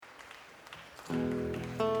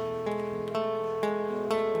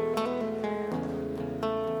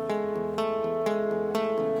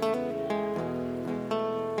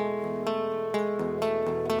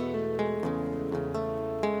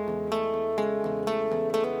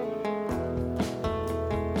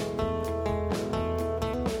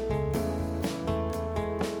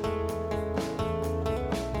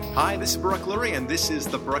Hi, this is Barak Lurie, and this is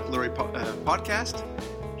the Barak Lurie podcast.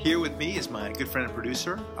 Here with me is my good friend and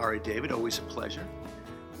producer, Ari David. Always a pleasure.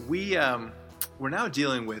 We're now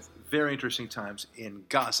dealing with very interesting times in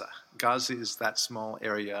Gaza. Gaza is that small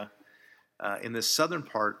area in the southern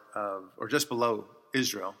part of, or just below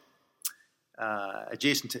Israel,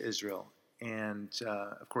 adjacent to Israel. And,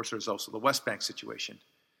 of course, there's also the West Bank situation.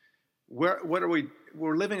 We're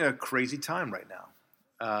living a crazy time right now.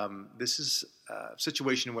 This is a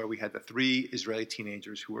situation where we had the 3 Israeli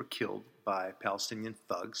teenagers who were killed by Palestinian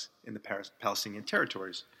thugs in the Palestinian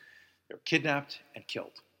territories. They were kidnapped and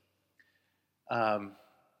killed.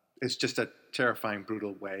 It's just a terrifying,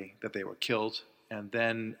 brutal way that they were killed. And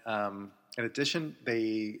then, in addition,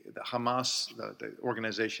 the Hamas, the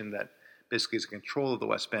organization that basically is in control of the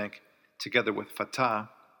West Bank, together with Fatah,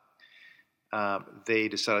 they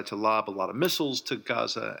decided to lob a lot of missiles to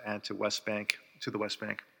Gaza and to the West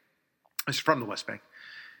Bank. It's from the West Bank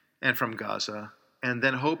and from Gaza, and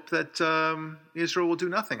then hope that Israel will do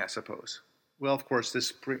nothing, I suppose. Well, of course,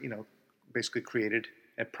 this basically created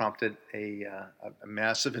and prompted a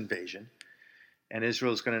massive invasion, and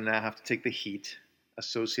Israel is going to now have to take the heat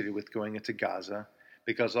associated with going into Gaza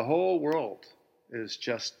because the whole world is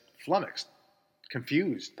just flummoxed,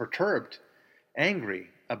 confused, perturbed, angry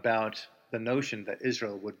about the notion that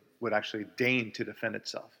Israel would actually deign to defend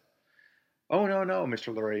itself. Oh, no,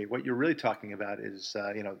 Mr. Lurie, what you're really talking about is,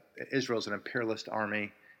 Israel's an imperialist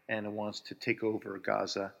army and it wants to take over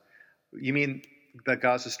Gaza. You mean the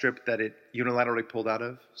Gaza Strip that it unilaterally pulled out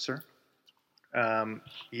of, sir?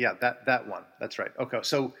 Yeah, that one. That's right. Okay,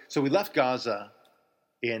 so we left Gaza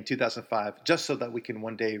in 2005 just so that we can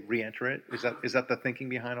one day re-enter it? Is that the thinking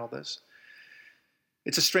behind all this?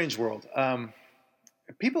 It's a strange world.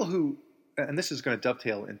 People who, and this is going to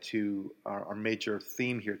dovetail into our major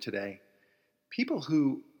theme here today, people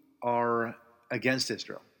who are against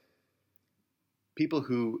Israel, people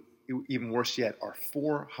who, even worse yet, are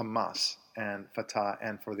for Hamas and Fatah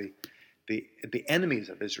and for the enemies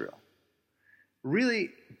of Israel,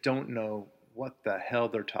 really don't know what the hell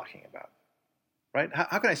they're talking about, right?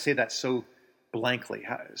 How can I say that so blankly,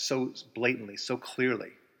 so blatantly, so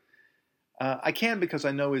clearly? I can because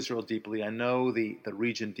I know Israel deeply. I know the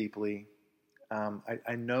region deeply.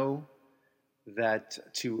 I know that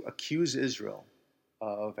to accuse Israel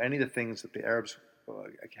of any of the things that the Arabs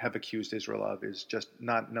have accused Israel of is just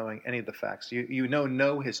not knowing any of the facts. You know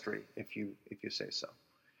no history if you say so.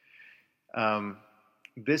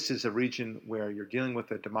 This is a region where you're dealing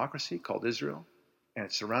with a democracy called Israel, and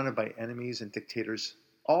it's surrounded by enemies and dictators,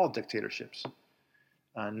 all dictatorships,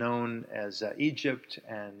 known as Egypt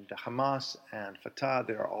and Hamas and Fatah.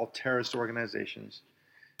 They are all terrorist organizations.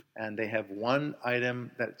 And they have one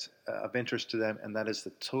item that's of interest to them, and that is the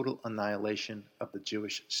total annihilation of the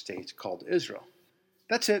Jewish state called Israel.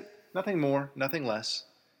 That's it. Nothing more, nothing less.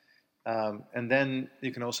 And then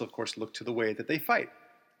you can also, of course, look to the way that they fight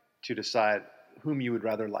to decide whom you would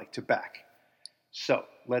rather like to back. So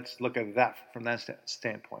let's look at that from that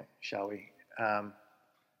standpoint, shall we?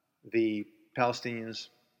 The Palestinians,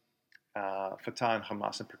 Fatah and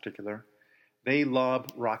Hamas in particular, they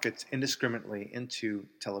lob rockets indiscriminately into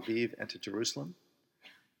Tel Aviv and to Jerusalem.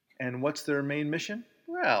 And what's their main mission?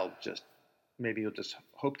 Well, maybe you'll just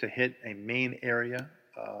hope to hit a main area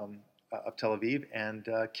of Tel Aviv and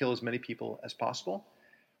kill as many people as possible.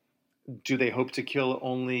 Do they hope to kill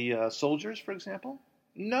only soldiers, for example?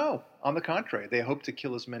 No, on the contrary. They hope to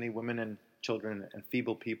kill as many women and children and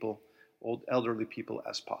feeble people, old elderly people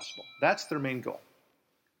as possible. That's their main goal.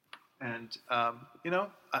 And,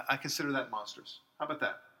 I consider that monstrous. How about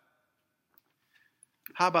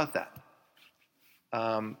that?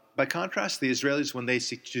 By contrast, the Israelis, when they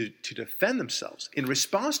seek to defend themselves in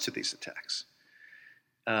response to these attacks,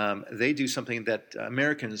 they do something that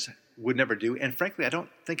Americans would never do, and frankly, I don't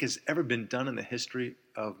think has ever been done in the history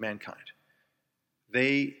of mankind.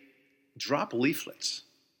 They drop leaflets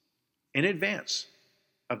in advance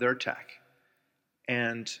of their attack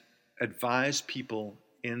and advise people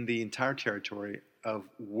in the entire territory of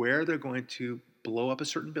where they're going to blow up a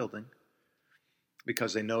certain building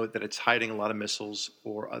because they know that it's hiding a lot of missiles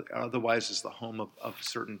or otherwise is the home of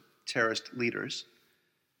certain terrorist leaders.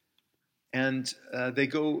 And they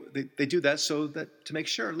do that so that to make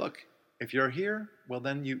sure, look, if you're here, well,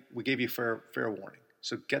 then we gave you fair warning.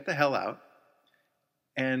 So get the hell out.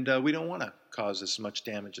 And we don't want to cause as much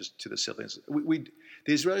damage to the civilians.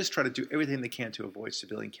 The Israelis try to do everything they can to avoid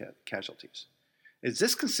civilian casualties. Is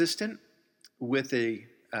this consistent with a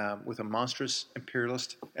monstrous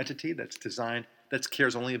imperialist entity that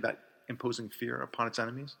cares only about imposing fear upon its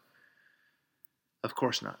enemies? Of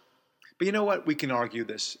course not. But you know what? We can argue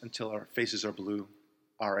this until our faces are blue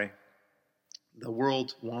Ari, the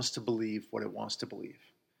world wants to believe what it wants to believe.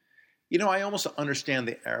 I almost understand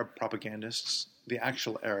the Arab propagandists, the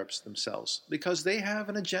actual Arabs themselves, because they have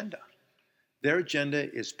an agenda. Their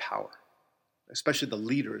agenda is power, especially the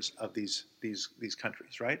leaders of these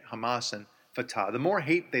countries, right? Hamas and Fatah. The more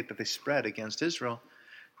hate that they spread against Israel,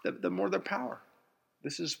 the more their power.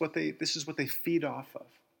 This is what they feed off of.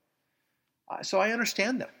 So I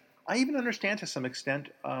understand them. I even understand to some extent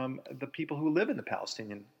the people who live in the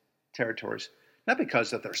Palestinian territories, not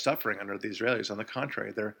because that they're suffering under the Israelis. On the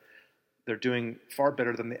contrary, they're doing far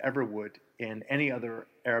better than they ever would in any other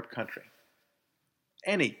Arab country.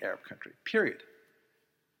 Any Arab country, period.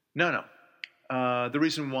 No. The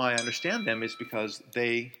reason why I understand them is because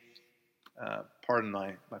they, pardon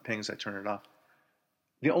my pings, I turn it off.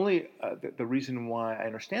 The reason why I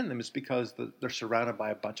understand them is because they're surrounded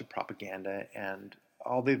by a bunch of propaganda, and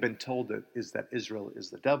all they've been told is that Israel is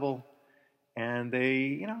the devil, and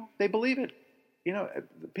they believe it.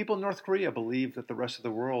 The people in North Korea believe that the rest of the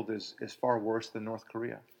world is far worse than North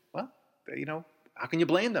Korea. Well, how can you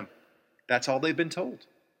blame them? That's all they've been told.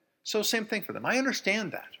 So same thing for them. I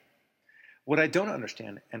understand that. What I don't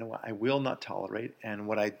understand, and what I will not tolerate, and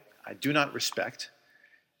what I do not respect,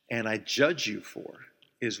 and I judge you for,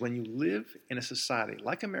 is when you live in a society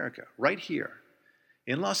like America, right here,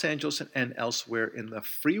 in Los Angeles and elsewhere in the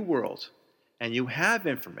free world, and you have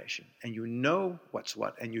information, and you know what's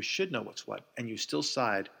what, and you should know what's what, and you still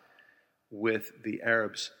side with the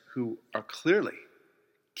Arabs who are clearly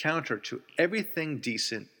counter to everything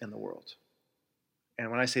decent in the world. And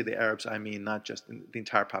when I say the Arabs, I mean not just the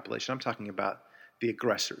entire population. I'm talking about the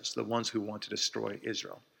aggressors, the ones who want to destroy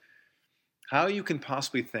Israel. How you can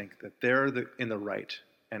possibly think that they're in the right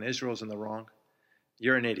and Israel's in the wrong,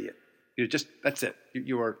 you're an idiot. That's it.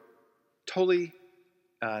 You are totally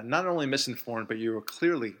not only misinformed, but you are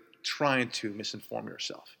clearly trying to misinform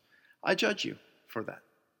yourself. I judge you for that.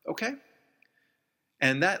 Okay?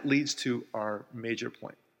 And that leads to our major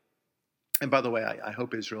point. And by the way, I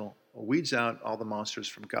hope Israel weeds out all the monsters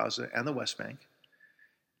from Gaza and the West Bank.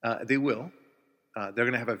 They will. They're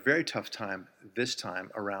going to have a very tough time this time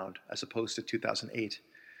around as opposed to 2008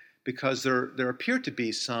 because there appear to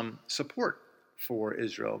be some support for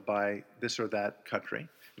Israel by this or that country,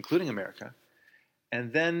 including America.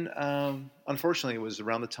 And then, unfortunately, it was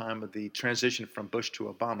around the time of the transition from Bush to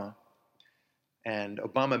Obama, and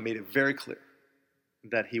Obama made it very clear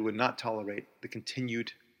that he would not tolerate the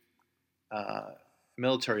continued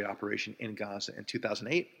military operation in Gaza in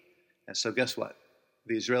 2008. And so guess what?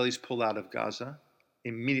 The Israelis pulled out of Gaza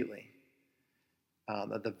immediately,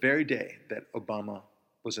 the very day that Obama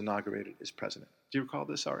was inaugurated as president. Do you recall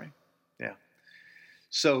this, Ari? Yeah.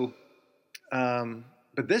 So,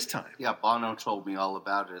 but this time... Yeah, Bono told me all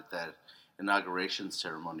about it, that inauguration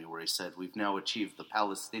ceremony where he said, "We've now achieved the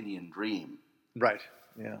Palestinian dream." Right,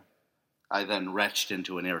 yeah. I then retched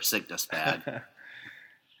into an Air Cygnus bag.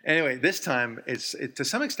 Anyway, this time it's to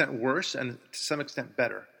some extent worse and to some extent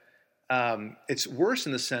better. It's worse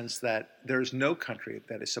in the sense that there's no country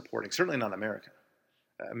that is supporting, certainly not America.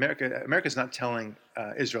 America's not telling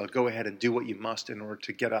Israel, go ahead and do what you must in order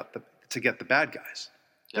to get the bad guys.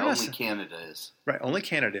 Yeah, only Canada is. Right, only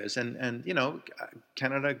Canada is. And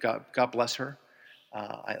Canada, God bless her.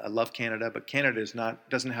 I love Canada, but Canada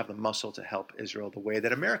doesn't have the muscle to help Israel the way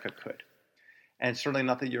that America could. And certainly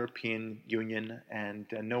not the European Union and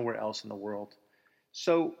nowhere else in the world.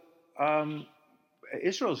 So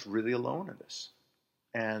Israel's really alone in this.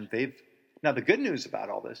 And now the good news about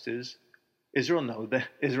all this is Israel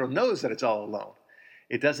knows that it's all alone.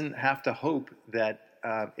 It doesn't have to hope that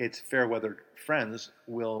its fair-weather friends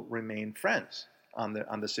will remain friends on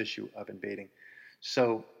this issue of invading.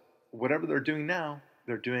 So whatever they're doing now,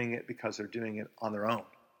 they're doing it because they're doing it on their own,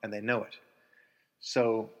 and they know it.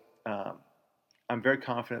 So I'm very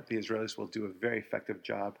confident the Israelis will do a very effective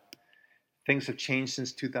job. Things have changed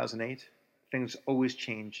since 2008. Things always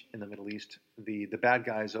change in the Middle East. The bad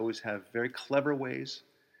guys always have very clever ways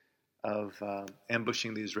of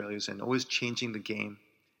ambushing the Israelis and always changing the game.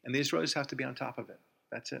 And the Israelis have to be on top of it.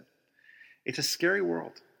 That's it. It's a scary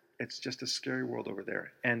world. It's just a scary world over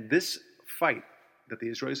there. And this fight that the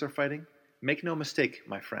Israelis are fighting, make no mistake,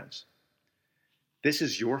 my friends, this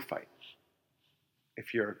is your fight.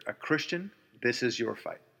 If you're a Christian, this is your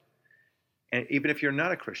fight. And even if you're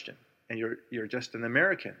not a Christian and you're just an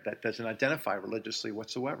American that doesn't identify religiously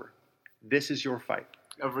whatsoever, this is your fight.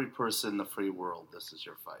 Every person in the free world, this is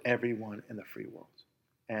your fight. Everyone in the free world.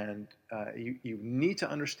 And you need to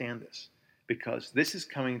understand this because this is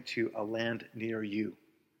coming to a land near you.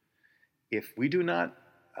 If we do not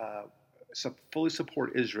fully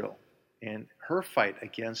support Israel in her fight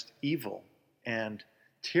against evil and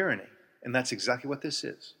tyranny, and that's exactly what this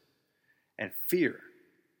is, and fear,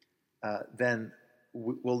 then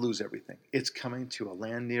we'll lose everything. It's coming to a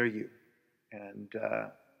land near you. And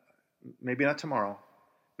maybe not tomorrow,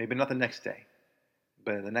 maybe not the next day,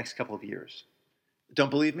 but in the next couple of years. Don't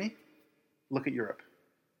believe me? Look at Europe.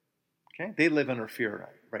 Okay, they live under fear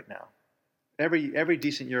right now. Every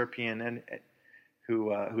decent European and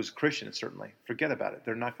who's Christian, certainly, forget about it.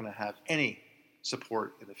 They're not going to have any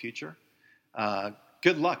support in the future.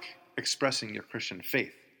 Good luck expressing your Christian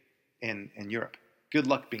faith in Europe. Good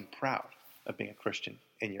luck being proud of being a Christian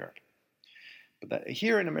in Europe. But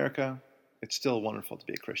here in America, it's still wonderful to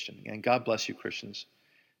be a Christian. And God bless you, Christians.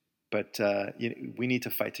 But we need to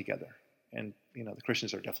fight together. And the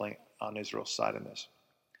Christians are definitely on Israel's side in this.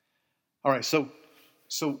 All right, so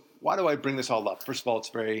why do I bring this all up? First of all, it's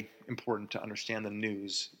very important to understand the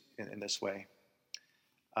news in this way,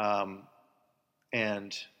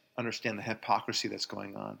 and understand the hypocrisy that's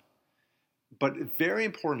going on. But very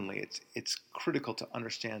importantly, it's critical to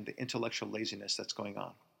understand the intellectual laziness that's going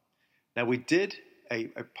on. Now, we did a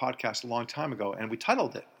podcast a long time ago, and we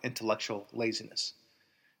titled it Intellectual Laziness.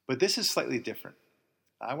 But this is slightly different.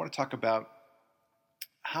 I want to talk about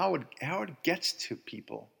how it gets to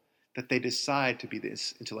people that they decide to be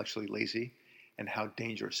this intellectually lazy and how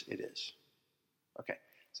dangerous it is. Okay,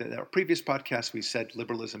 so in our previous podcast, we said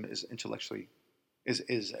liberalism is intellectually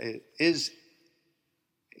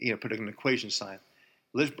put an equation sign.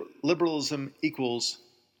 Liberalism equals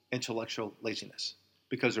intellectual laziness,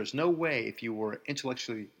 because there's no way, if you were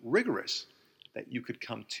intellectually rigorous, that you could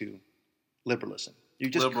come to liberalism. You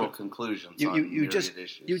just liberal conclusions. You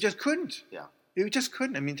just couldn't. Yeah, you just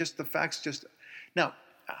couldn't. I mean, just the facts. Now,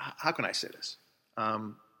 how can I say this?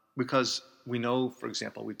 Because we know, for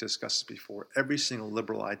example, we've discussed this before. Every single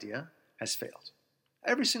liberal idea has failed.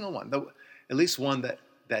 Every single one. At least one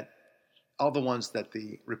that all the ones that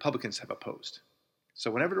the Republicans have opposed. So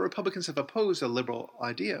whenever the Republicans have opposed a liberal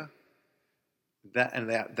idea, that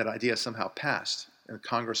idea somehow passed in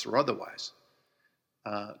Congress or otherwise,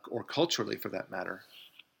 or culturally for that matter,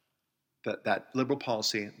 that liberal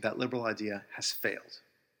policy, that liberal idea has failed,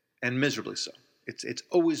 and miserably so. It's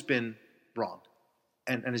always been wrong.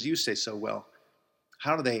 And as you say so well,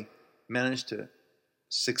 how do they manage to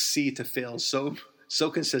succeed to fail so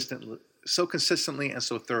consistently and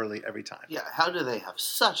so thoroughly every time? Yeah, how do they have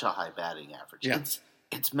such a high batting average? Yeah.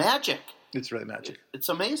 It's magic. It's really magic. It's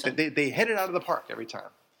amazing. They hit it out of the park every time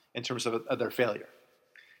in terms of their failure.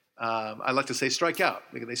 I like to say strike out.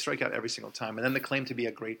 They strike out every single time, and then they claim to be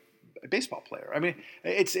a great baseball player. I mean,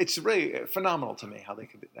 it's really phenomenal to me how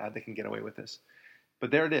they can get away with this. But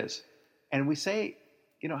there it is, and we say,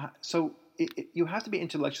 so you have to be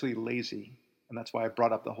intellectually lazy, and that's why I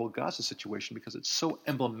brought up the whole Gaza situation, because it's so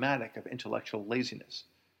emblematic of intellectual laziness.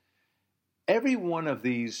 Every one of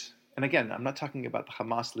these, and again, I'm not talking about the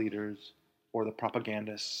Hamas leaders or the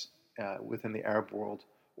propagandists within the Arab world,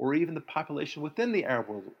 or even the population within the Arab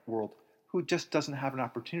world who just doesn't have an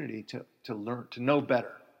opportunity to learn, to know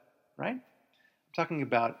better, right? I'm talking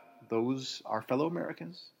about our fellow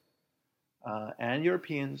Americans and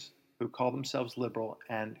Europeans who call themselves liberal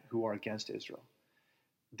and who are against Israel.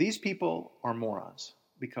 These people are morons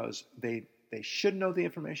because they should know the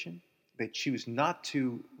information. They choose not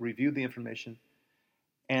to review the information,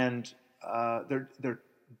 and they're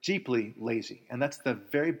deeply lazy, and that's the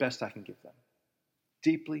very best I can give them.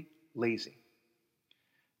 Deeply lazy.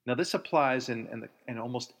 Now, this applies in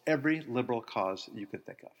almost every liberal cause you could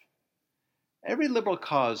think of. Every liberal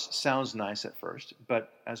cause sounds nice at first,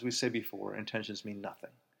 but as we said before, intentions mean nothing.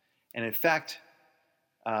 And in fact,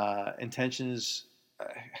 intentions,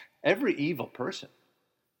 every evil person,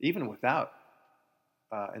 even without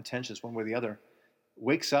intentions one way or the other,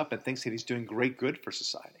 wakes up and thinks that he's doing great good for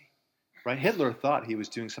society. Right? Hitler thought he was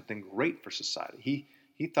doing something great for society.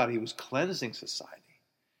 He thought he was cleansing society.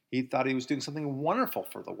 He thought he was doing something wonderful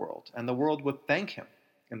for the world, and the world would thank him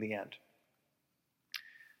in the end.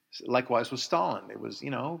 Likewise with Stalin. It was,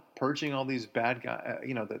 purging all these bad guys,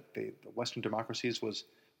 the Western democracies was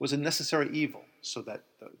a necessary evil so that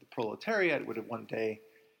the proletariat would one day,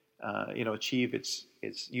 achieve its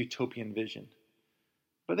utopian vision.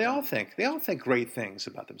 But they all think great things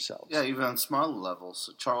about themselves. Yeah, even on smaller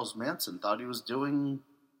levels. Charles Manson thought he was doing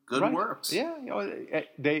good works. Yeah,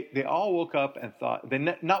 they all woke up and thought.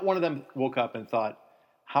 Not one of them woke up and thought,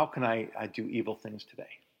 "How can I do evil things today?"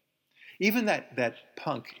 Even that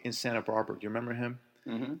punk in Santa Barbara. Do you remember him?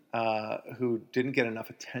 Mm-hmm. Who didn't get enough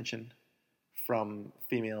attention from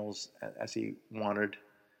females as he wanted,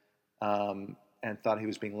 and thought he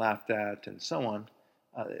was being laughed at, and so on.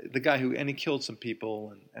 The guy he killed some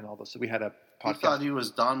people and all this. So we had a He thought he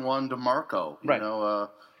was Don Juan DeMarco, Right. know.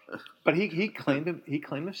 But he claimed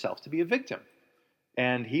himself to be a victim,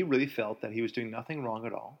 and he really felt that he was doing nothing wrong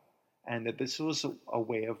at all, and that this was a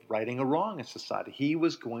way of righting a wrong in society. He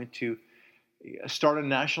was going to start a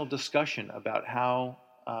national discussion about how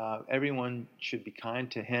everyone should be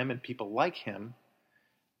kind to him and people like him.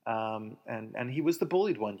 And he was the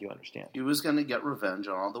bullied one, you understand. He was going to get revenge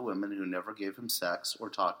on all the women who never gave him sex or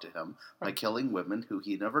talked to him by killing women who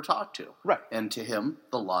he never talked to. Right. And to him,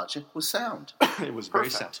 the logic was sound. It was very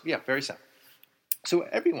sound. Yeah, very sound. So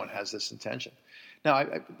everyone has this intention. Now,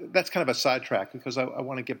 that's kind of a sidetrack because I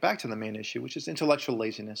want to get back to the main issue, which is intellectual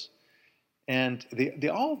laziness. And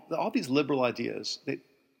all these liberal ideas,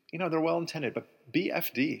 they're well intended, but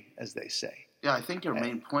BFD, as they say. Yeah, I think your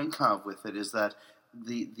main point, Kav, with it is that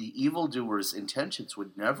the evildoers' intentions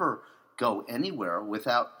would never go anywhere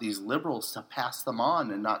without these liberals to pass them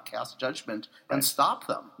on and not cast judgment and stop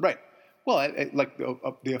them. Right. Well, like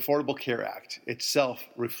the Affordable Care Act itself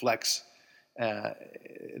reflects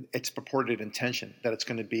its purported intention that it's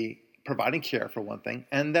going to be providing care for one thing,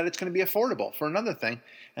 and that it's going to be affordable for another thing,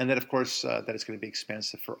 and that, of course, that it's going to be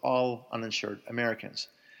expensive for all uninsured Americans.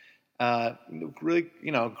 Really,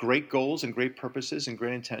 great goals and great purposes and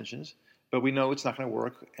great intentions, but we know it's not going to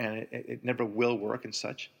work, and it never will work and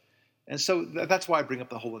such. And so that's why I bring up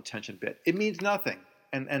the whole intention bit. It means nothing,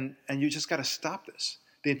 and you just got to stop this.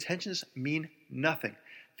 The intentions mean nothing.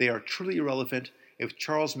 They are truly irrelevant. If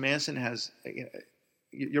Charles Manson has,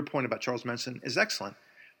 your point about Charles Manson is excellent.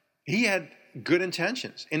 He had good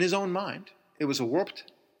intentions in his own mind. It was a warped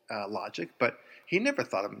logic, but he never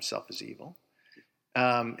thought of himself as evil.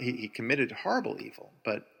 He committed horrible evil,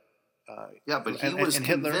 but he was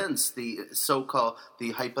convinced the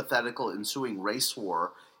hypothetical ensuing race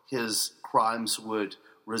war his crimes would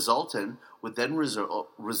result in would then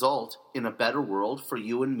result in a better world for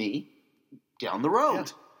you and me down the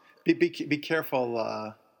road. Yeah. Be careful.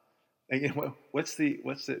 There was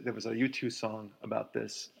a U2 song about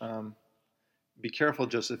this. Be careful,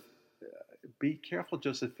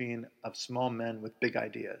 Josephine, of small men with big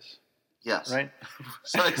ideas. Yes. Right?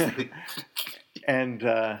 And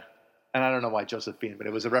I don't know why Josephine, but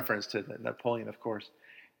it was a reference to Napoleon, of course.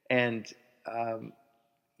 And,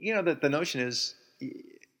 the notion is,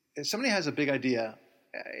 if somebody has a big idea,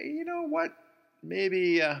 you know what?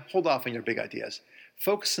 Maybe hold off on your big ideas.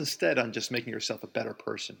 Focus instead on just making yourself a better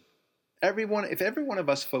person. If every one of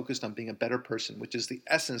us focused on being a better person, which is the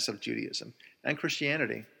essence of Judaism and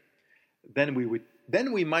Christianity, then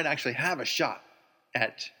we might actually have a shot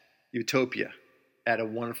at utopia, at a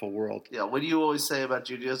wonderful world. Yeah, what do you always say about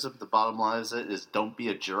Judaism? The bottom line is don't be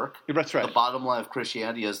a jerk. That's right. The bottom line of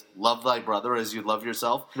Christianity is love thy brother as you love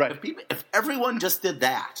yourself. Right. If everyone just did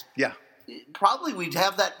that, probably we'd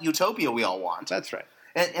have that utopia we all want. That's right.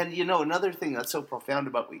 And another thing that's so profound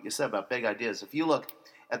about what you said about big ideas, if you look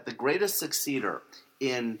at the greatest succeeder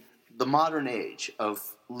in the modern age of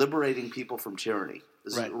liberating people from tyranny,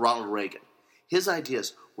 this is Ronald Reagan. His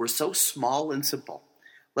ideas were so small and simple.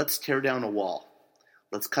 Let's tear down a wall.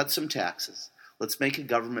 Let's cut some taxes. Let's make a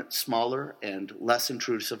government smaller and less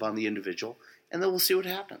intrusive on the individual, and then we'll see what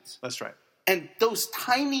happens. That's right. And those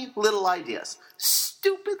tiny little ideas,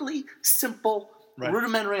 stupidly simple,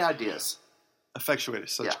 rudimentary ideas, effectuated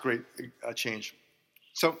such great change.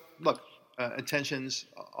 So, look, intentions,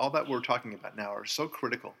 all that we're talking about now are so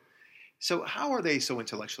critical. So how are they so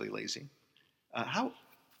intellectually lazy? How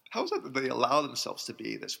is it that they allow themselves to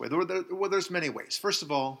be this way? Well, there's many ways. First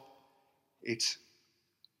of all, it's,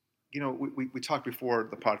 we talked before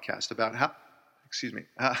the podcast about how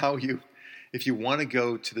if you want to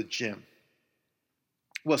go to the gym,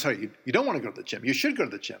 you don't want to go to the gym. You should go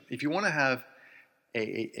to the gym. If you want to have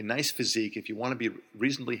a nice physique, if you want to be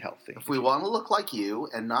reasonably healthy. If we want to look like you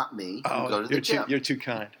and not me, go to the gym. You're too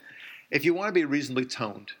kind. If you want to be reasonably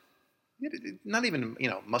toned, not even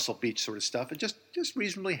muscle beach sort of stuff, but just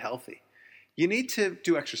reasonably healthy, you need to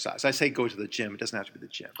do exercise. I say go to the gym. It doesn't have to be the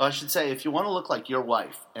gym. Well, I should say if you want to look like your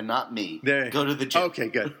wife and not me, go to the gym. Okay,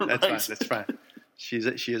 good. That's fine. That's fine. She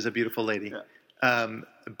is a beautiful lady. Yeah.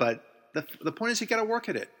 But the point is you got to work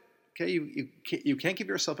at it. Okay, you can't give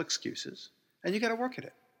yourself excuses. And you got to work at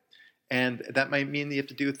it. And that might mean that you have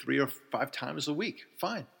to do it 3 or 5 times a week.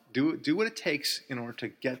 Fine. Do what it takes in order to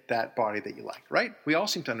get that body that you like, right? We all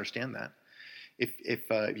seem to understand that. If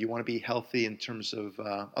you want to be healthy in terms of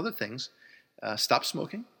other things, stop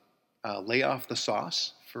smoking, lay off the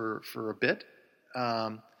sauce for a bit,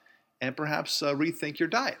 and perhaps rethink your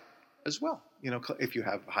diet as well. If you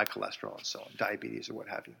have high cholesterol and so on, diabetes or what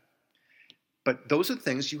have you. But those are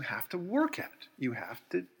things you have to work at. You have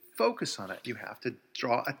to focus on it. You have to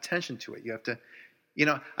draw attention to it. You have to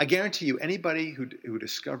I guarantee you, anybody who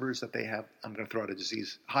discovers that they have, I'm going to throw out a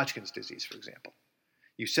disease, Hodgkin's disease, for example.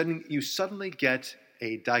 You suddenly get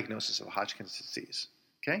a diagnosis of Hodgkin's disease.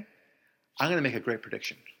 Okay, I'm going to make a great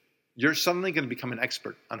prediction. You're suddenly going to become an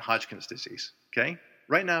expert on Hodgkin's disease. Okay,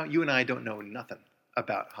 right now you and I don't know nothing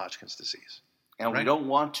about Hodgkin's disease, and right? we don't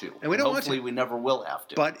want to. And we don't Hopefully, want to. we never will have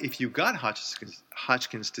to. But if you got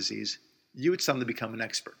Hodgkin's disease, you would suddenly become an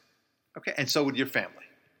expert. Okay, and so would your family,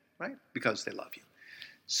 right? Because they love you.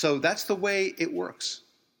 So that's the way it works.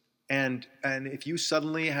 And if you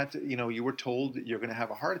suddenly had to, you were told that you're going to have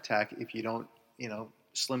a heart attack if you don't,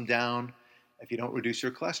 slim down, if you don't reduce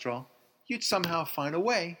your cholesterol, you'd somehow find a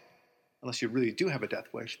way, unless you really do have a death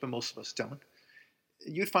wish, but most of us don't.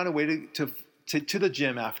 You'd find a way to the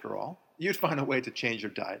gym after all. You'd find a way to change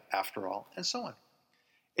your diet after all, and so on.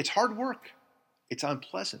 It's hard work. It's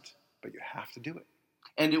unpleasant, but you have to do it.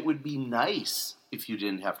 And it would be nice if you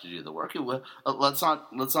didn't have to do the work. Let's not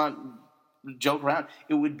joke around.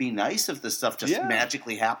 It would be nice if this stuff just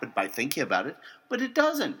magically happened by thinking about it, but it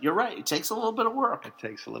doesn't. You're right. It takes a little bit of work. It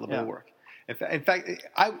takes a little bit of work. In fact,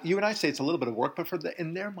 you and I say it's a little bit of work, but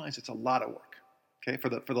in their minds, it's a lot of work. Okay, for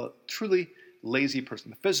the truly lazy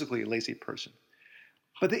person, the physically lazy person,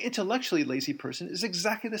 but the intellectually lazy person is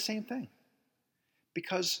exactly the same thing,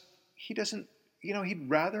 because he doesn't. He'd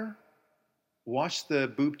rather watch the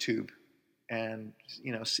boob tube. And,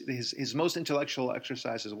 his most intellectual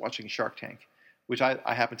exercise is watching Shark Tank, which I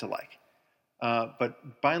happen to like.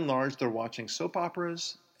 But by and large, they're watching soap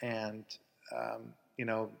operas and,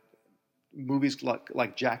 movies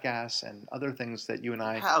like Jackass and other things that you and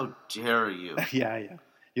I... How dare you? Yeah.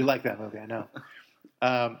 You like that movie, I know.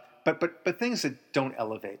 But things that don't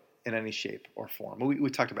elevate in any shape or form. We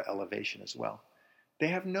talked about elevation as well. They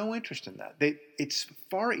have no interest in that. It's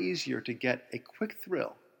far easier to get a quick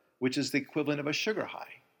thrill, which is the equivalent of a sugar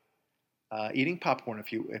high. Eating popcorn,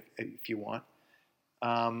 if you want,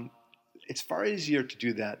 it's far easier to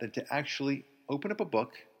do that than to actually open up a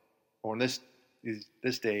book, or in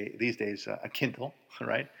these days a Kindle,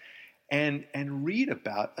 right? And read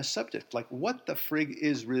about a subject like what the frig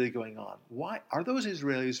is really going on. Why are those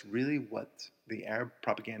Israelis really what the Arab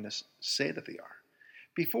propagandists say that they are?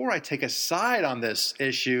 Before I take a side on this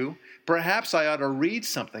issue, perhaps I ought to read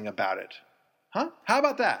something about it. Huh? How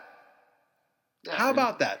about that? How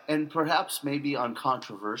about that? And perhaps maybe on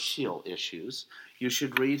controversial issues, you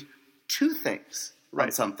should read two things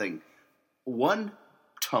on something. One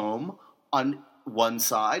tome on one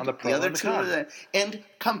side, the other two, and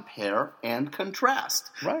compare and contrast.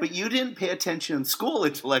 Right. But you didn't pay attention in school,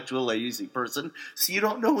 intellectual lazy person, so you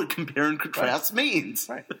don't know what compare and contrast means.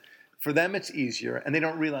 Right. For them, it's easier, and they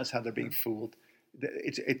don't realize how they're being fooled.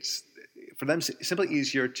 It's for them simply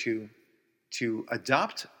easier to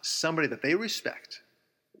adopt somebody that they respect,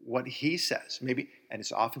 what he says, maybe, and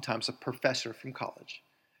it's oftentimes a professor from college,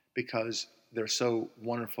 because they're so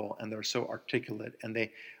wonderful and they're so articulate, and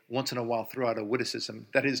they once in a while throw out a witticism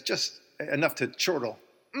that is just enough to chortle,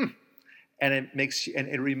 and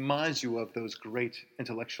it reminds you of those great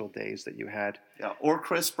intellectual days that you had. Yeah, or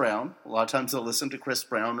Chris Brown. A lot of times they'll listen to Chris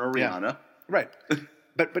Brown or Rihanna. Yeah. Right,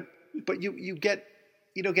 but you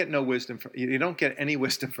don't get no wisdom you don't get any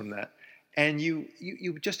wisdom from that. And you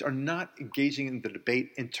just are not engaging in the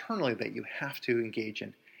debate internally that you have to engage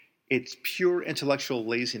in. It's pure intellectual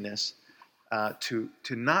laziness to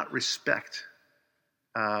not respect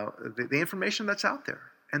the information that's out there.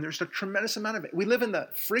 And there's a tremendous amount of it. We live in the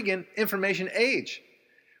friggin' information age.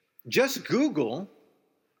 Just Google,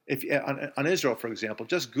 on Israel, for example,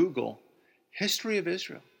 just Google history of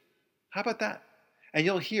Israel. How about that? And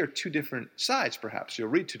you'll hear two different sides, perhaps. You'll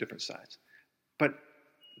read two different sides.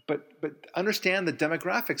 But understand the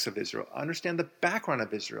demographics of Israel. Understand the background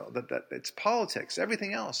of Israel. That its politics,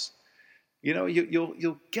 everything else.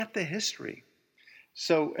 You'll get the history.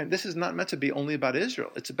 So, and this is not meant to be only about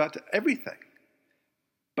Israel. It's about everything.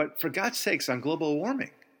 But for God's sakes, on global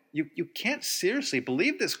warming, you can't seriously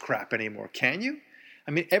believe this crap anymore, can you?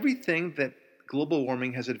 I mean, everything that global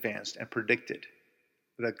warming has advanced and predicted,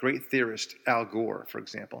 the great theorist Al Gore, for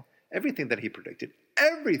example, everything that he predicted,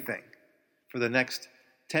 everything for the next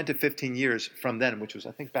 10 to 15 years from then, which was,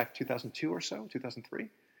 I think, back 2002 or so, 2003,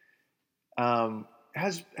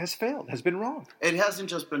 has failed, has been wrong. It hasn't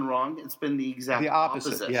just been wrong, it's been the exact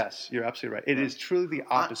opposite. Yes, you're absolutely right. It is truly the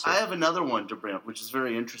opposite. I have another one to bring up, which is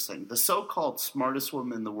very interesting. The so-called smartest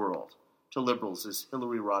woman in the world to liberals is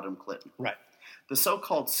Hillary Rodham Clinton. Right. The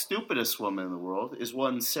so-called stupidest woman in the world is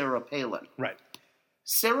one Sarah Palin. Right.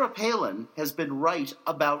 Sarah Palin has been right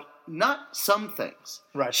about not some things.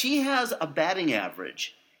 Right. She has a batting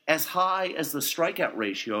average as high as the strikeout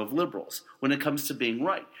ratio of liberals when it comes to being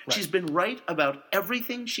right. She's been right about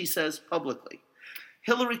everything she says publicly.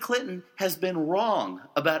 Hillary Clinton has been wrong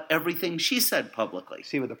about everything she said publicly.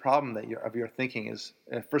 See, what the problem of your thinking is,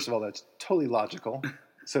 first of all, that's totally logical.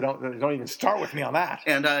 So don't even start with me on that.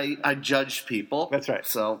 And I judge people. That's right.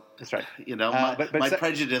 So that's right. My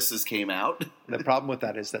prejudices came out. The problem with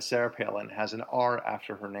that is that Sarah Palin has an R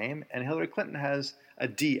after her name, and Hillary Clinton has a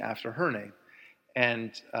D after her name,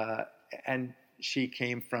 and she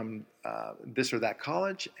came from this or that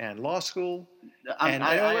college and law school. I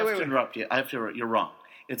have to interrupt you. You're wrong.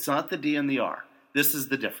 It's not the D and the R. This is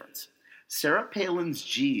the difference. Sarah Palin's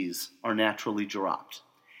G's are naturally dropped.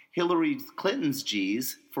 Hillary Clinton's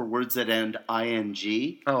G's, for words that end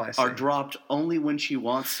ing, are dropped only when she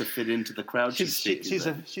wants to fit into the crowd she's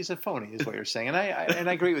speaking. She's a phony, is what you're saying, and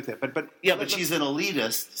I agree with it. But she's an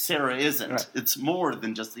elitist. Sarah isn't. Right. It's more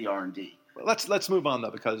than just the R and D. Let's move on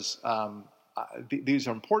though, because these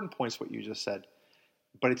are important points. What you just said,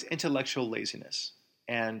 but it's intellectual laziness,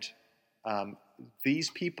 and these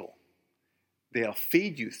people, they'll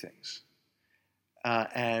feed you things.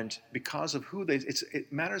 And because of who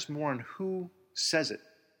it matters more on who says it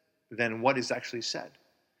than what is actually said.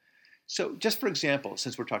 So just for example,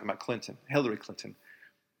 since we're talking about Hillary Clinton,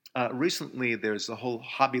 recently there's the whole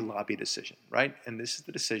Hobby Lobby decision, right? And this is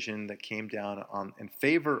the decision that came down in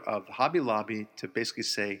favor of the Hobby Lobby to basically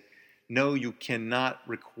say, no, you cannot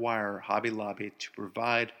require Hobby Lobby to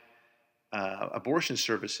provide abortion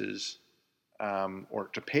services or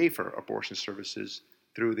to pay for abortion services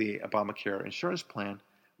through the Obamacare insurance plan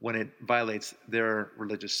when it violates their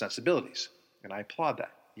religious sensibilities. And I applaud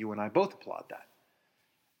that. You and I both applaud that.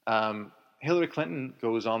 Hillary Clinton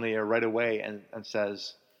goes on the air right away and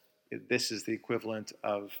says, this is the equivalent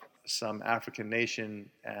of some African nation,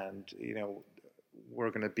 and, we're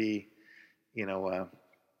going to be,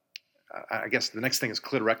 I guess the next thing is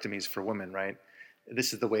clitorectomies for women, right?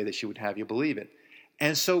 This is the way that she would have you believe it.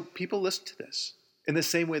 And so people listen to this. In the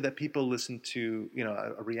same way that people listen to,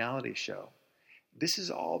 a reality show, this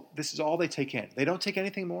is all they take in. They don't take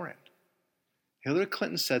anything more in. Hillary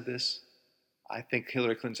Clinton said this. I think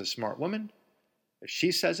Hillary Clinton's a smart woman. If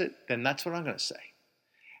she says it, then that's what I'm going to say.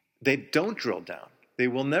 They don't drill down. They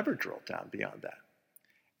will never drill down beyond that.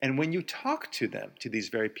 And when you talk to them, to these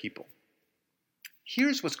very people,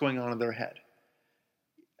 here's what's going on in their head.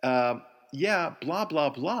 Blah, blah,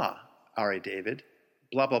 blah, Ari David.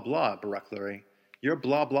 Blah, blah, blah, Barack Lurie. Your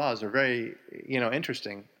blah blahs are very,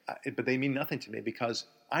 interesting, but they mean nothing to me because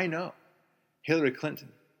I know Hillary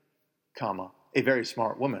Clinton, a very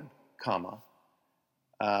smart woman,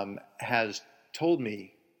 has told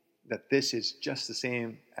me that this is just the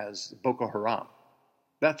same as Boko Haram.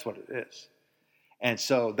 That's what it is. And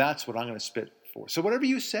so that's what I'm going to spit for. So whatever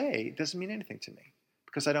you say doesn't mean anything to me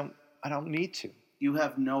because I don't need to. You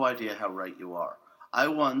have no idea how right you are. I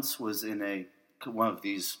once was in one of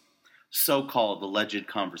these so-called alleged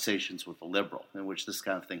conversations with a liberal in which this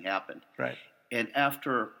kind of thing happened. Right. And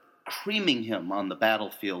after creaming him on the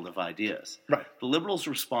battlefield of ideas, right, the liberal's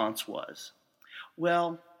response was,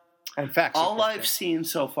 well, and facts all I've seen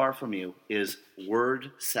so far from you is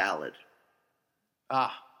word salad.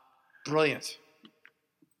 Ah, brilliant.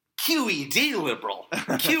 QED, liberal.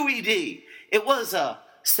 QED. It was a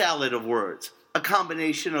salad of words, a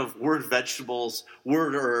combination of word vegetables,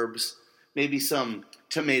 word herbs, maybe some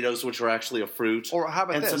tomatoes, which are actually a fruit, or how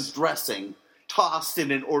about some dressing tossed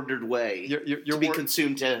in an ordered way to be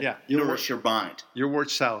consumed to nourish your mind. Your word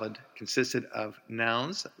salad consisted of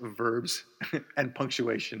nouns, verbs, and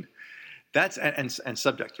punctuation. That's and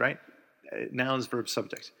subject, right? Nouns, verbs,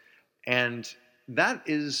 subject, and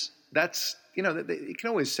that's you can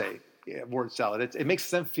always say word salad. It makes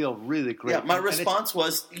them feel really great. Yeah, my response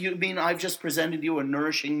was, you mean I've just presented you a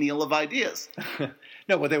nourishing meal of ideas?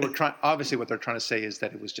 No, what they're trying to say is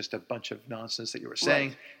that it was just a bunch of nonsense that you were saying,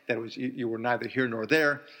 right, that it was you were neither here nor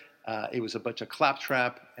there. It was a bunch of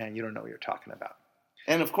claptrap, and you don't know what you're talking about.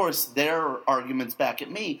 And of course, their arguments back at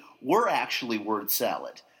me were actually word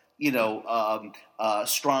salad.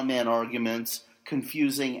 Straw man arguments,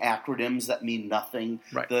 confusing acronyms that mean nothing.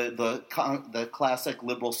 Right. The classic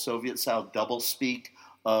liberal Soviet-style doublespeak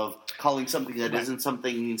of calling something that right, isn't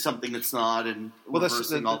something it's not, and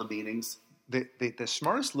reversing all the meanings. The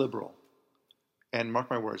smartest liberal, and mark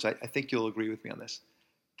my words, I think you'll agree with me on this,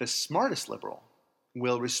 the smartest liberal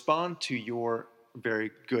will respond to your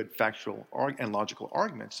very good factual and logical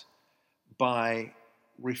arguments by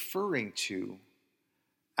referring to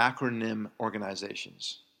acronym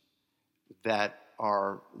organizations that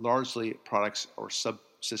are largely products or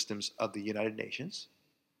subsystems of the United Nations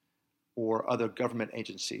or other government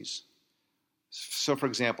agencies So, for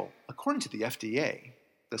example, according to the FDA,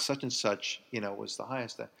 the such and such, was the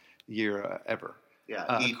highest year ever. Yeah,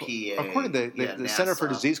 EPA. According to the Center for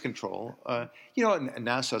NASA. Disease Control, and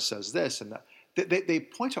NASA says this, and they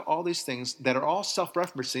point to all these things that are all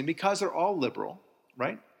self-referencing because they're all liberal,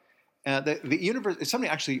 right? Somebody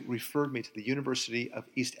actually referred me to the University of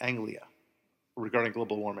East Anglia regarding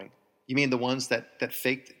global warming. You mean the ones that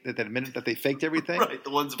admitted that they faked everything? Right, the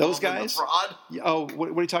ones those involved in guys. the fraud. Oh,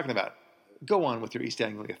 what are you talking about? Go on with your East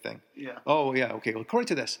Anglia thing. Yeah. Oh, yeah. Okay. Well, according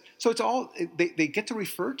to this, so it's all they get to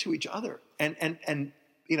refer to each other, and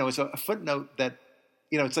it's a footnote that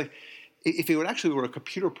it's like if it actually were a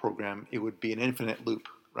computer program, it would be an infinite loop,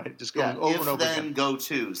 right? Just going over and over again. If then go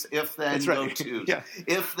twos. If then That's go right. twos. Yeah.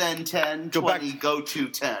 If then 10, Go 20, back. go to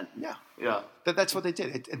 10. Yeah. Yeah. That's what they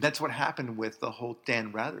did, and that's what happened with the whole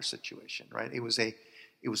Dan Rather situation, right? It was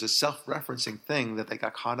a self-referencing thing that they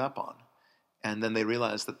got caught up on. And then they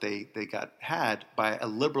realized that they got had by a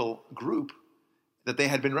liberal group that they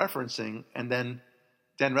had been referencing. And then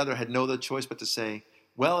Dan Rather had no other choice but to say,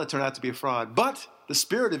 well, it turned out to be a fraud, but the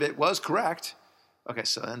spirit of it was correct. Okay,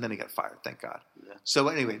 and then he got fired, thank God. Yeah. So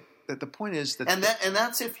anyway, the point is that... And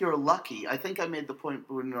that's if you're lucky. I think I made the point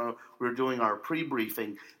when we were doing our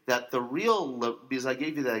pre-briefing that the real... Because I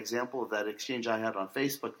gave you that example of that exchange I had on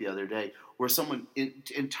Facebook the other day where someone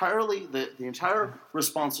entirely... The entire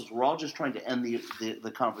responses were all just trying to end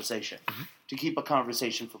the conversation, to keep a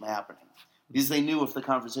conversation from happening. Because they knew if the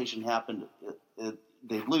conversation happened,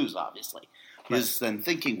 they'd lose, obviously. Because then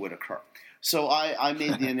thinking would occur. So I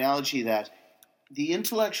made the analogy that the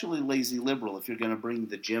intellectually lazy liberal, if you're going to bring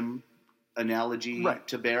the gym analogy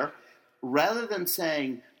to bear, rather than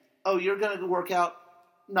saying, oh, you're going to work out,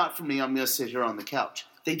 not for me, I'm going to sit here on the couch.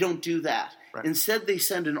 They don't do that. Right. Instead, they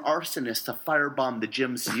send an arsonist to firebomb the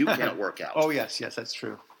gym so you can't work out. Oh, yes, that's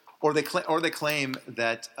true. Or they claim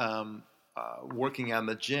that working on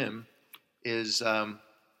the gym is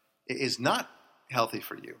not healthy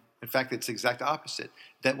for you. In fact, it's the exact opposite.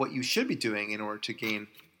 That what you should be doing in order to gain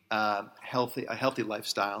a healthy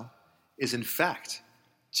lifestyle is, in fact,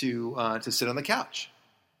 to sit on the couch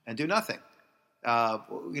and do nothing.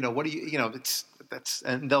 What do you? That's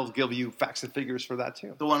and they'll give you facts and figures for that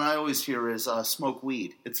too. The one I always hear is smoke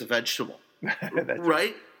weed. It's a vegetable,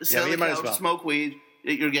 right? Sit on the might couch, as well smoke weed.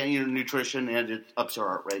 You're getting your nutrition and it ups your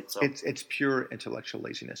heart rate. So it's pure intellectual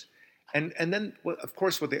laziness, and then of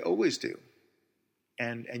course what they always do,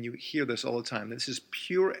 and you hear this all the time. This is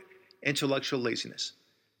pure intellectual laziness.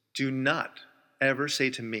 Do not ever say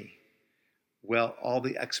to me, well, all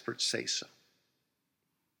the experts say so.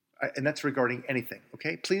 And that's regarding anything,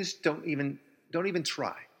 okay? Please don't even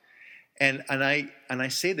try. And I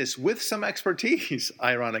say this with some expertise,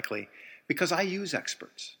 ironically, because I use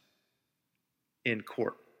experts in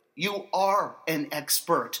court. You are an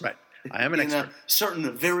expert. Right. I am an expert. In a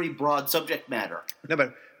certain very broad subject matter. No,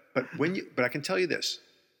 but I can tell you this.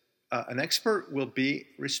 An expert will be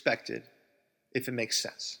respected if it makes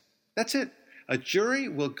sense. That's it. A jury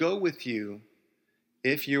will go with you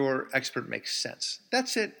if your expert makes sense.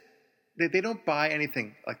 That's it. They don't buy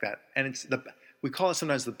anything like that. And we call it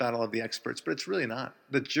sometimes the battle of the experts, but it's really not.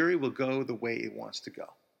 The jury will go the way it wants to go.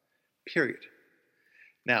 Period.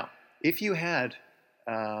 Now, if you had,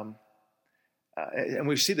 and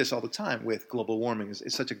we see this all the time with global warming,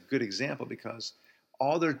 is such a good example because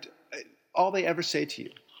all they ever say to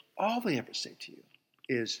you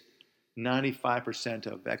is 95%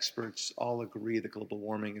 of experts all agree that global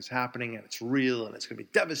warming is happening and it's real and it's going to be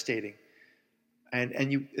devastating.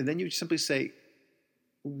 And then you simply say,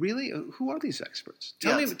 really, who are these experts?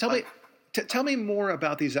 Tell me more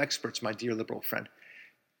about these experts, my dear liberal friend.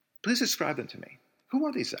 Please describe them to me. Who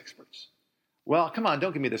are these experts? Well, come on,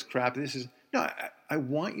 don't give me this crap. I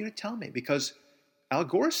want you to tell me because Al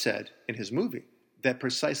Gore said in his movie that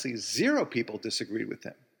precisely 0 people disagreed with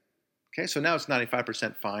him. Okay, so now it's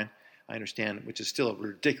 95% fine. I understand, which is still a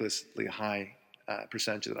ridiculously high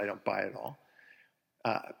percentage that I don't buy at all.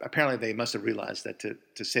 Apparently, they must have realized that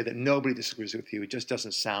to say that nobody disagrees with you, it just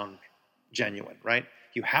doesn't sound genuine, right?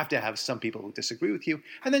 You have to have some people who disagree with you,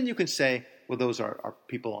 and then you can say, well, those are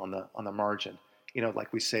people on the margin.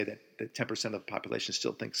 Like we say that 10% of the population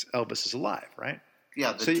still thinks Elvis is alive, right?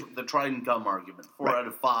 Yeah, the Trident gum argument. 4 out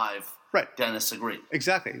of 5 dentists agree.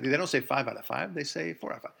 Exactly. They don't say 5 out of 5. They say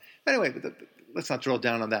 4 out of 5. Anyway, let's not drill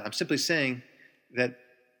down on that. I'm simply saying that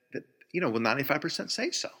will 95%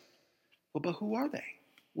 say so? Well, but who are they?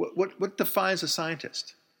 What defines a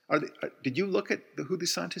scientist? Did you look at who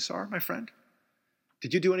these scientists are, my friend?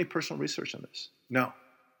 Did you do any personal research on this? No.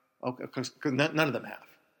 Okay, because none of them have.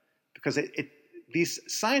 Because these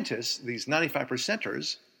scientists, these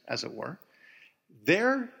 95%ers, as it were,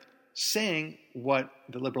 their saying what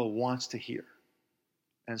the liberal wants to hear.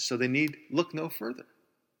 And so they look no further.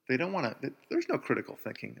 They don't want to, there's no critical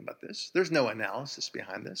thinking about this. There's no analysis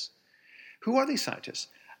behind this. Who are these scientists?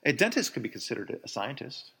 A dentist could be considered a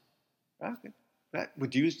scientist. Okay.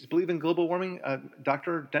 Would you believe in global warming,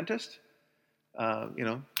 Dr. Dentist?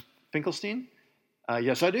 Finkelstein?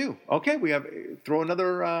 Yes, I do. Okay, throw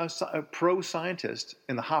another pro-scientist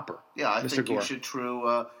in the hopper. Yeah, I Mr. think Gore. you should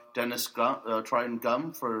try and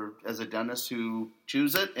gum as a dentist who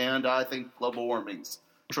chews it, and I think global warming's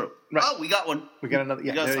true. Right. Oh, we got one. We got another.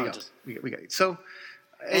 Yeah, there you go. We got it. So,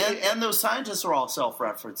 and those scientists are all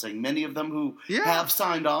self-referencing. Many of them who have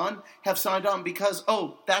signed on because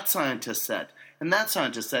that scientist said. And that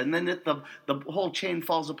scientist said, and then the whole chain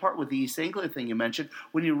falls apart with the East Anglia thing you mentioned,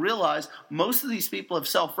 when you realize most of these people have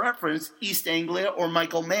self-referenced East Anglia or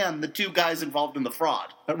Michael Mann, the two guys involved in the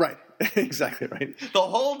fraud. Right. Exactly right. The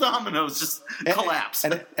whole dominoes just collapsed.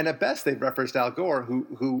 And at best, they've referenced Al Gore,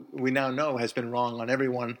 who we now know has been wrong on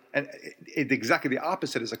everyone. And exactly the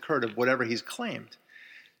opposite has occurred of whatever he's claimed.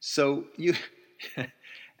 So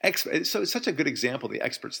so it's such a good example, the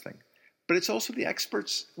experts thing. But it's also the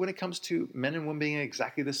experts when it comes to men and women being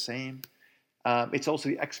exactly the same. It's also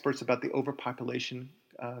the experts about the overpopulation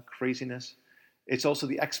craziness. It's also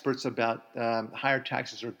the experts about higher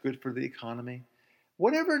taxes are good for the economy.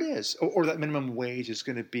 Whatever it is, or that minimum wage is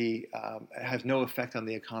going to be has no effect on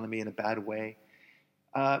the economy in a bad way.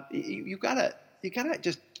 You gotta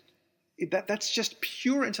just that's just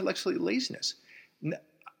pure intellectual laziness.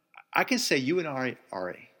 I can say you and I,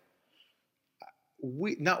 Ari,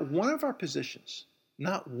 not one of our positions,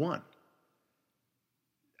 not one,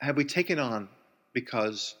 have we taken on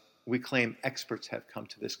because we claim experts have come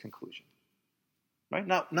to this conclusion. Right?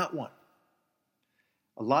 Not one.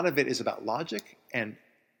 A lot of it is about logic and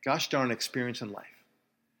gosh darn experience in life.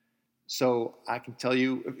 So I can tell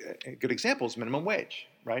you a good example is minimum wage,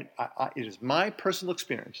 right? It is my personal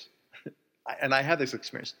experience, and I have this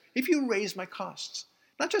experience. If you raise my costs,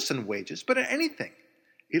 not just in wages, but in anything,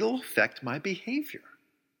 it'll affect my behavior.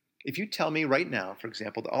 If you tell me right now, for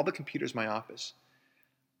example, that all the computers in my office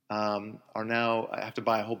are now, I have to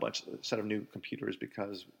buy a whole set of new computers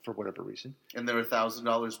because for whatever reason. And they're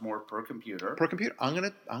 $1,000 more per computer. I'm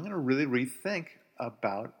gonna really rethink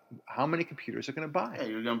about how many computers I'm going to buy. Yeah,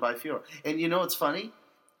 you're going to buy fewer. And you know what's funny?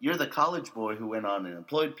 You're the college boy who went on and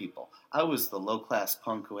employed people. I was the low-class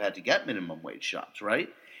punk who had to get minimum wage jobs, right?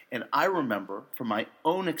 And I remember from my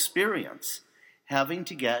own experience having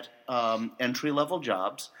to get entry-level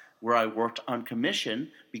jobs where I worked on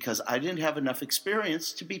commission because I didn't have enough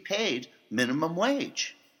experience to be paid minimum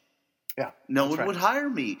wage. Yeah, no one would hire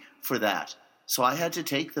me for that. So I had to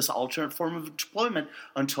take this alternate form of employment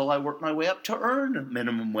until I worked my way up to earn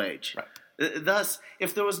minimum wage. Right. Thus,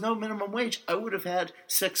 if there was no minimum wage, I would have had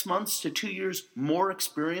 6 months to 2 years more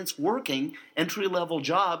experience working entry-level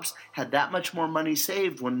jobs, had that much more money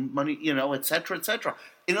saved when money, et cetera, et cetera.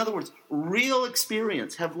 In other words, real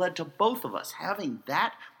experience have led to both of us having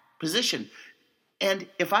that position. And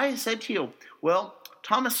if I said to you, well,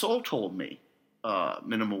 Thomas Sowell told me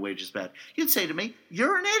minimum wage is bad, you'd say to me,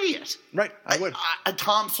 you're an idiot. Right, I would.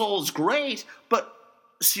 Tom Sowell's great, but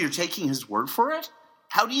so you're taking his word for it?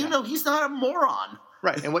 How do you know he's not a moron?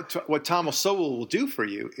 Right, and what Thomas Sowell will do for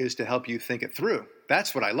you is to help you think it through.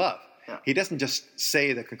 That's what I love. Yeah. He doesn't just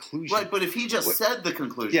say the conclusion. Right, but if he just said the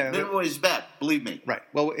conclusion, minimum wage is bad, believe me. Right.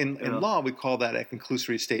 Well, in law, we call that a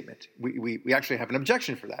conclusory statement. We actually have an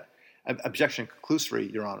objection for that. Objection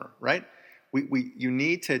conclusory, Your Honor, right? You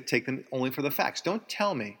need to take them only for the facts. Don't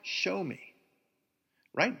tell me, show me.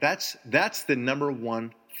 Right? That's the number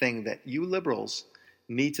one thing that you liberals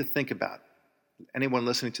need to think about. Anyone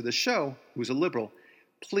listening to the show who's a liberal,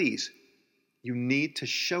 please, you need to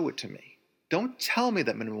show it to me. Don't tell me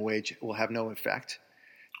that minimum wage will have no effect.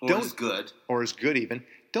 Or is good. Or is good even.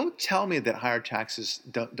 Don't tell me that higher taxes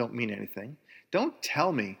don't mean anything. Don't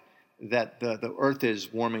tell me that the earth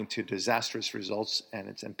is warming to disastrous results and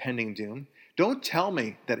it's impending doom. Don't tell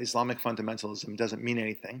me that Islamic fundamentalism doesn't mean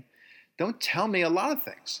anything. Don't tell me a lot of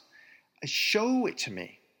things. Show it to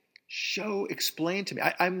me. Explain to me.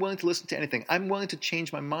 I'm willing to listen to anything. I'm willing to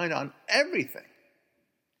change my mind on everything.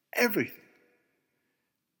 Everything.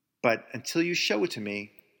 But until you show it to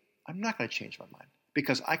me, I'm not going to change my mind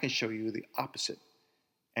because I can show you the opposite.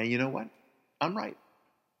 And you know what? I'm right.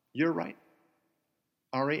 You're right.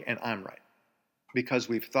 Ari, and I'm right. Because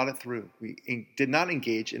we've thought it through. We did not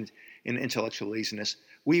engage in intellectual laziness.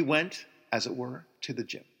 We went, as it were, to the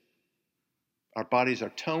gym. Our bodies are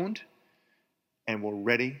toned, and we're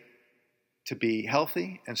ready to be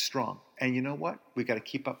healthy and strong. And you know what? We've got to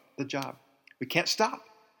keep up the job. We can't stop.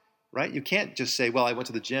 right? You can't just say, well, I went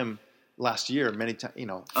to the gym last year many times,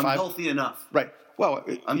 I'm healthy enough. Right. Well,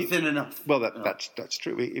 I'm thin enough. Well, that's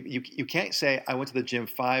true. You can't say I went to the gym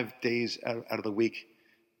 5 days out of the week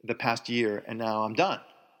the past year and now I'm done.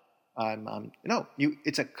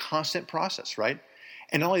 It's a constant process, right?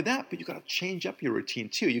 And not only that, but you got to change up your routine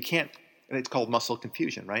too. You can't. It's called muscle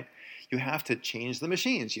confusion, right? You have to change the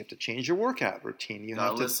machines. You have to change your workout routine. You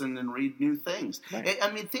have to listen and read new things. Right.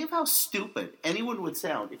 I mean, think of how stupid anyone would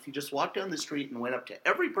sound if you just walked down the street and went up to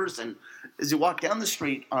every person as you walk down the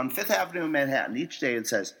street on Fifth Avenue in Manhattan each day and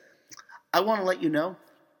says, I want to let you know,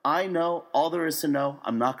 I know all there is to know.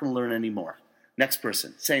 I'm not going to learn any more. Next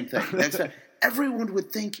person, same thing. Next time. Everyone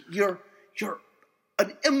would think you're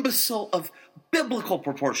an imbecile of biblical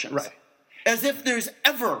proportions. Right. As if there's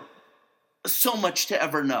ever so much to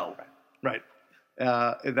ever know. Right.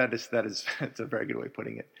 That is it's a very good way of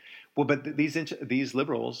putting it. Well, but these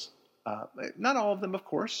liberals, not all of them, of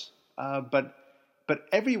course, but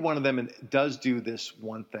every one of them does do this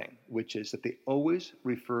one thing, which is that they always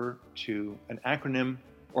refer to an acronym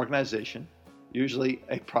organization, usually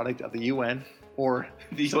a product of the UN or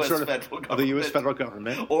the some US sort federal of the U.S. federal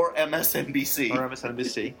government or MSNBC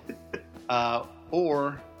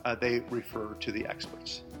or they refer to the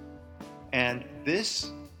experts. And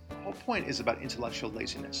this whole point is about intellectual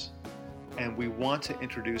laziness. And we want to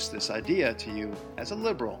introduce this idea to you as a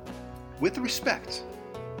liberal with respect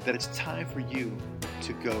that it's time for you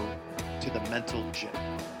to go to the mental gym.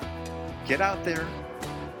 Get out there,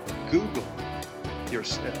 Google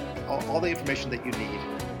all the information that you need.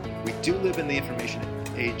 We do live in the information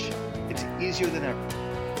age. It's easier than ever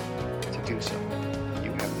to do so.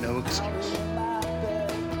 You have no excuse.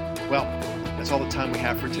 Well, that's all the time we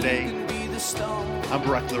have for today. I'm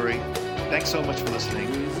Barak Lurie. Thanks so much for listening.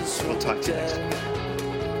 We'll talk to you next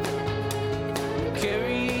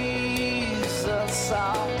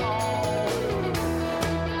time.